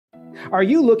Are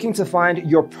you looking to find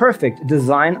your perfect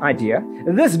design idea?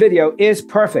 This video is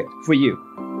perfect for you.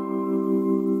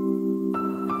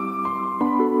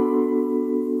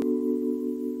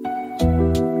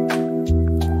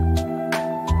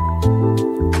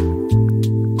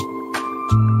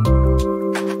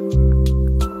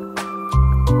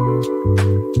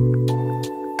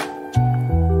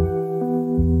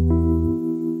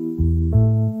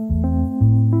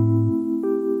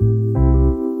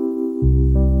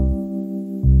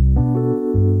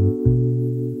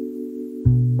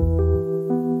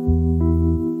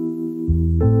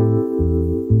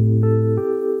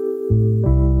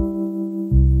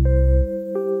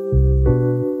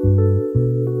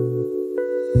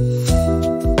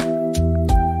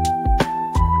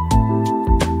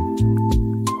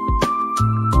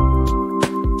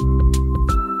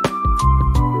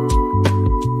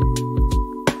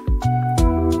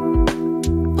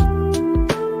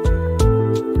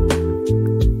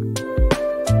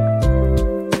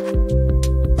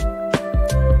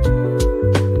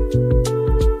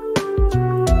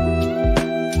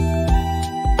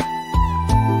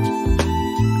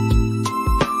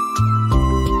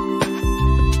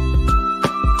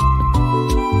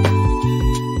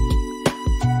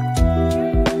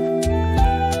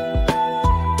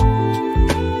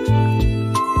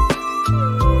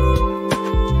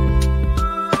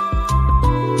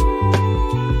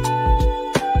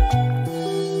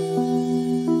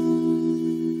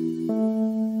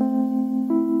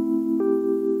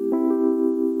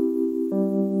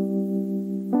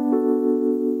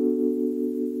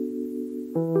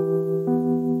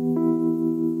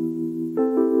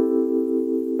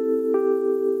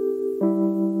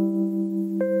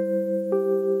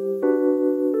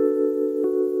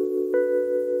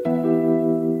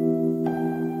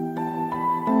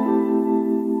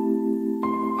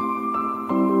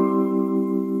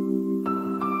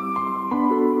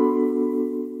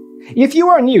 If you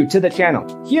are new to the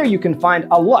channel, here you can find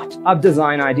a lot of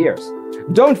design ideas.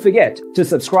 Don't forget to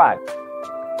subscribe.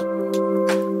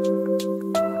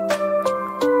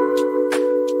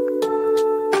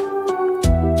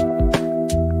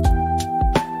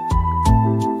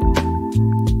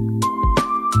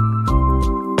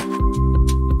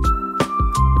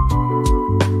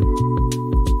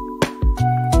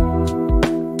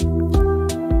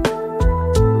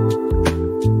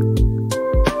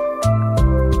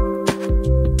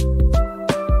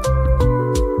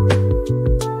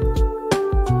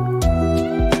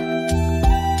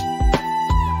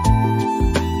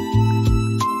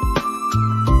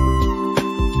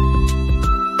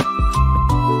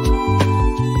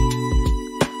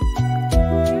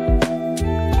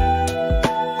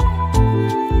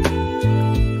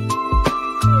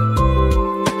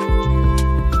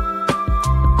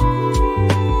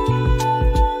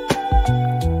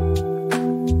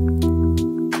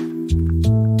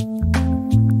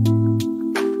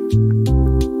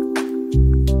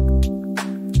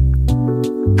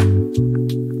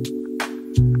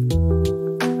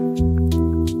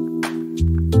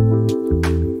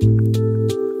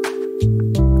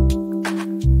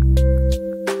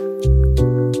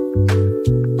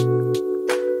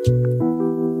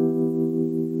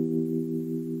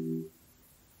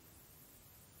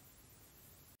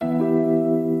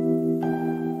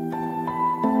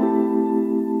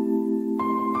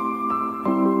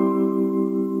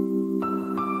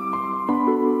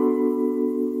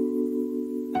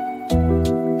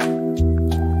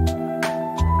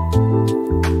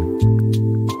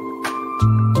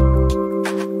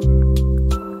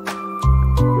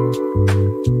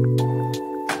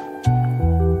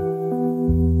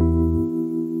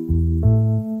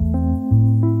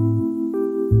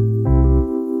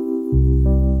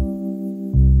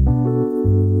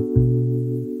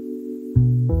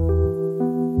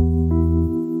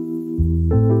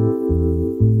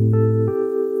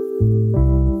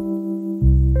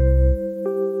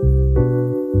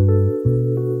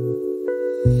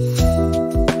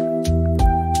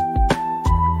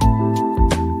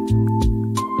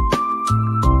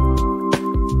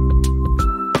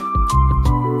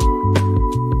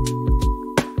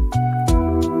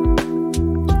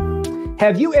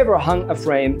 Have you ever hung a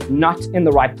frame not in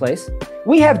the right place?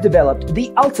 We have developed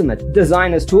the ultimate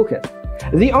designer's toolkit.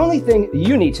 The only thing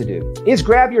you need to do is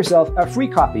grab yourself a free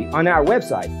copy on our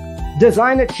website,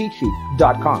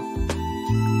 designercheatsheet.com.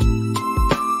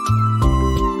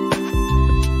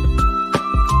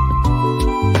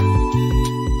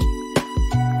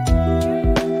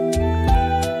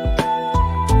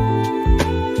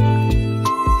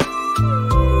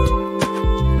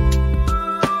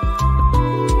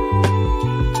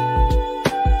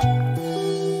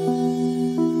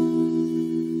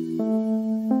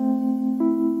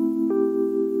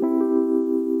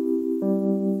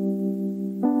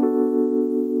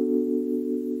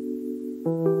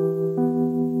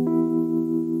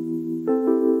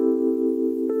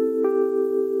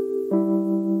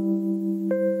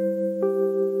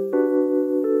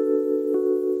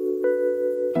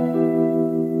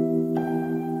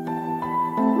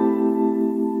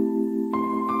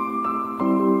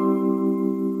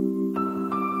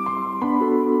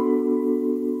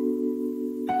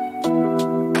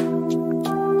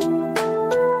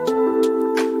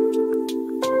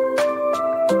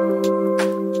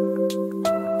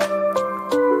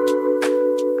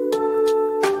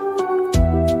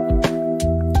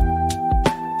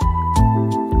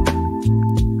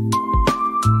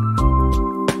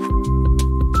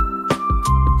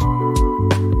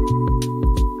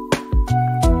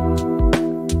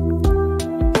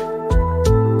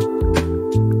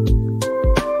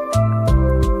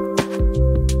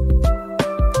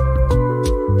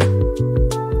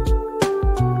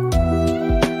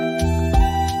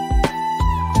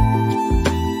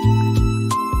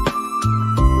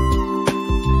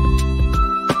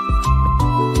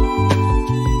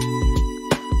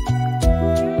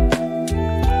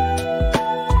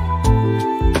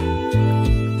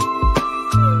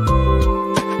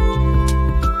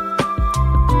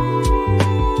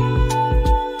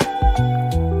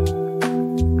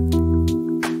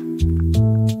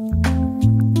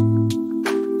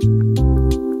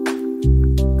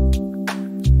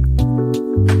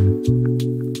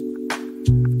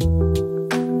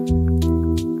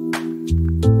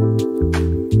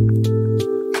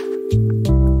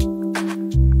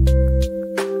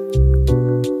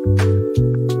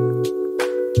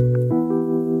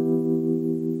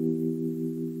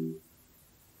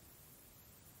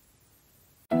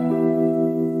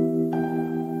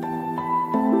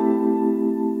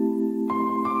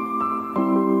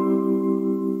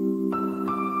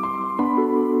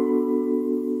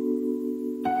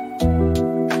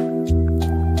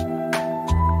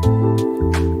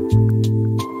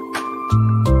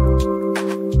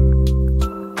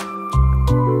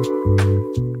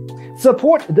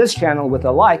 Support this channel with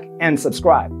a like and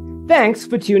subscribe. Thanks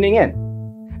for tuning in.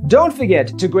 Don't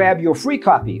forget to grab your free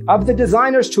copy of the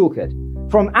Designer's Toolkit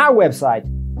from our website,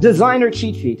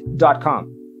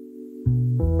 designercheatsheet.com.